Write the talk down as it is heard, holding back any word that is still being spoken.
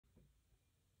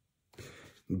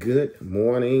Good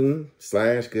morning /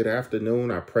 good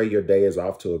afternoon. I pray your day is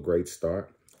off to a great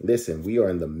start. Listen, we are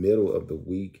in the middle of the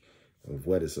week of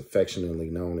what is affectionately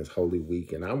known as Holy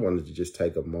Week. And I wanted to just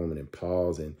take a moment and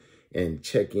pause and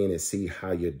check in and see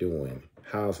how you're doing.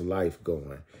 How's life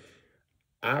going?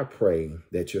 I pray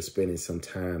that you're spending some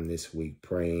time this week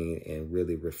praying and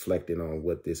really reflecting on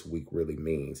what this week really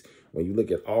means. When you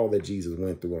look at all that Jesus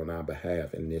went through on our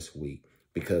behalf in this week,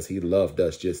 because he loved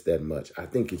us just that much, I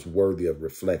think it's worthy of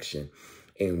reflection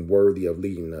and worthy of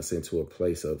leading us into a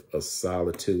place of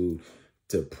solitude,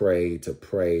 to pray, to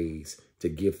praise, to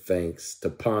give thanks, to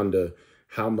ponder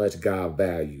how much God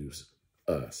values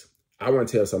us. I want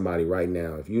to tell somebody right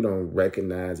now, if you don't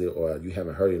recognize it or you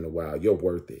haven't heard it in a while, you're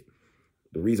worth it.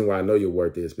 The reason why I know you're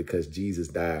worth it is because Jesus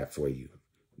died for you.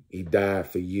 He died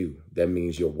for you. That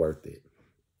means you're worth it.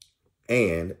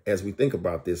 And as we think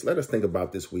about this, let us think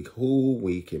about this week, who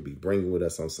we can be bringing with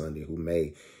us on Sunday, who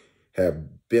may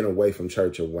have been away from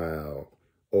church a while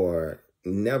or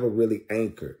never really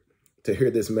anchored to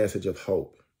hear this message of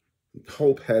hope.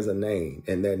 Hope has a name,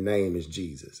 and that name is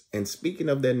Jesus. And speaking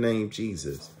of that name,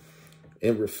 Jesus,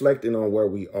 and reflecting on where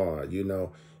we are,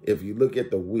 if you look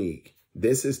at the week,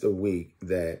 this is the week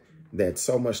that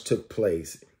so much took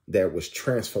place that was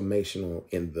transformational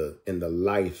in the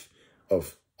life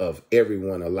of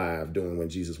everyone alive during when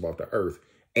Jesus walked the earth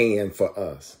and for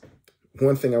us.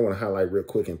 One thing I want to highlight real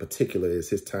quick in particular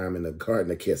is his time in the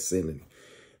Garden of Gethsemane.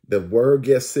 The word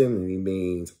Gethsemane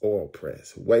means oil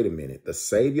press. Wait a minute. The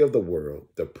Savior of the world,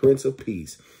 the Prince of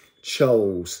Peace,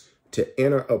 chose to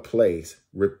enter a place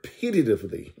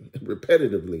repetitively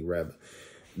rather,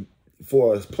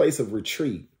 for a place of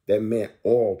retreat that meant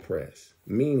oil press,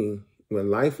 meaning when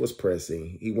life was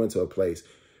pressing, he went to a place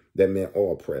that meant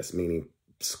oil press, meaning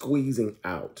squeezing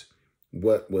out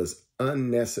what was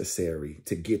unnecessary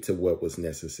to get to what was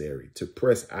necessary, to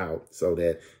press out so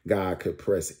that God could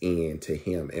press into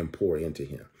him and pour into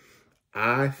him.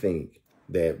 I think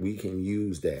that we can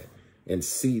use that and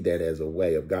see that as a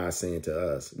way of God saying to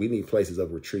us, we need places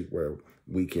of retreat where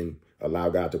we can allow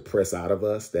God to press out of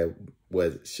us that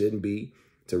what shouldn't be,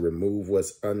 to remove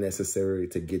what's unnecessary,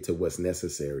 to get to what's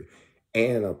necessary,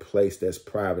 and a place that's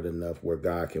private enough where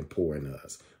God can pour into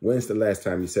us. When's the last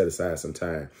time you set aside some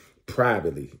time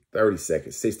privately, 30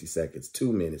 seconds, 60 seconds,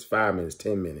 2 minutes, 5 minutes,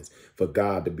 10 minutes, for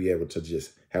God to be able to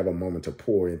just have a moment to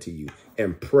pour into you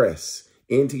and press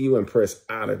into you and press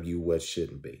out of you what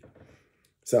shouldn't be?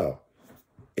 So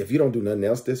if you don't do nothing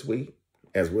else this week,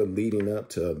 as we're leading up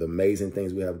to the amazing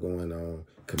things we have going on,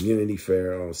 community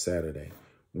fair on Saturday,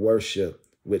 worship,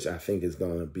 which I think is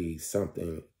going to be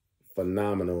something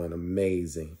phenomenal and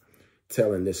amazing,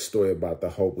 telling this story about the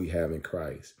hope we have in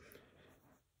Christ.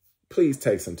 Please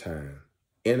take some time,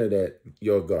 enter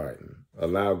your garden,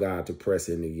 allow God to press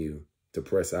into you, to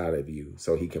press out of you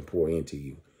so he can pour into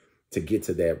you, to get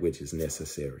to that which is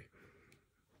necessary.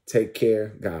 Take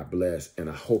care, God bless, and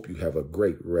I hope you have a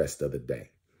great rest of the day.